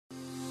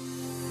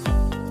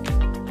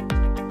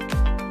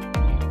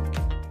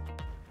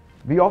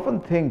We often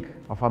think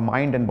of our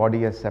mind and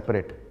body as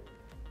separate,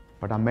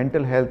 but our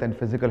mental health and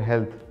physical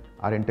health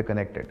are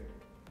interconnected.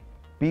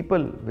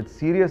 People with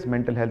serious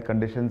mental health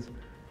conditions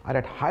are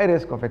at high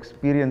risk of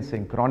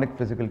experiencing chronic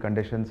physical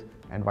conditions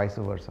and vice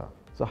versa.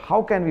 So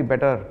how can we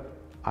better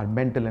our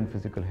mental and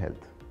physical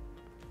health?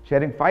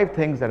 Sharing 5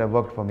 things that have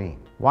worked for me.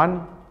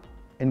 1.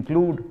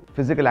 Include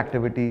physical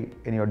activity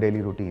in your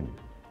daily routine.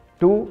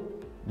 2.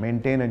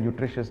 Maintain a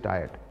nutritious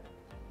diet.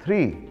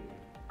 3.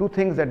 Do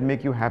things that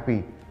make you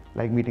happy,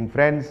 like meeting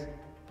friends,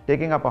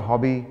 taking up a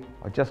hobby,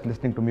 or just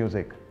listening to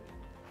music.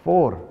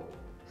 4.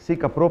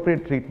 Seek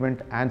appropriate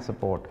treatment and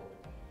support.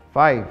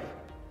 5.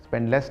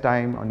 Spend less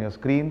time on your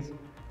screens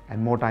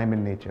and more time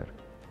in nature.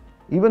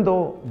 Even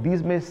though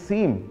these may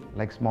seem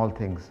like small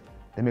things,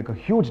 they make a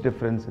huge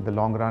difference in the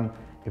long run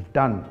if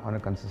done on a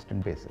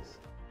consistent basis.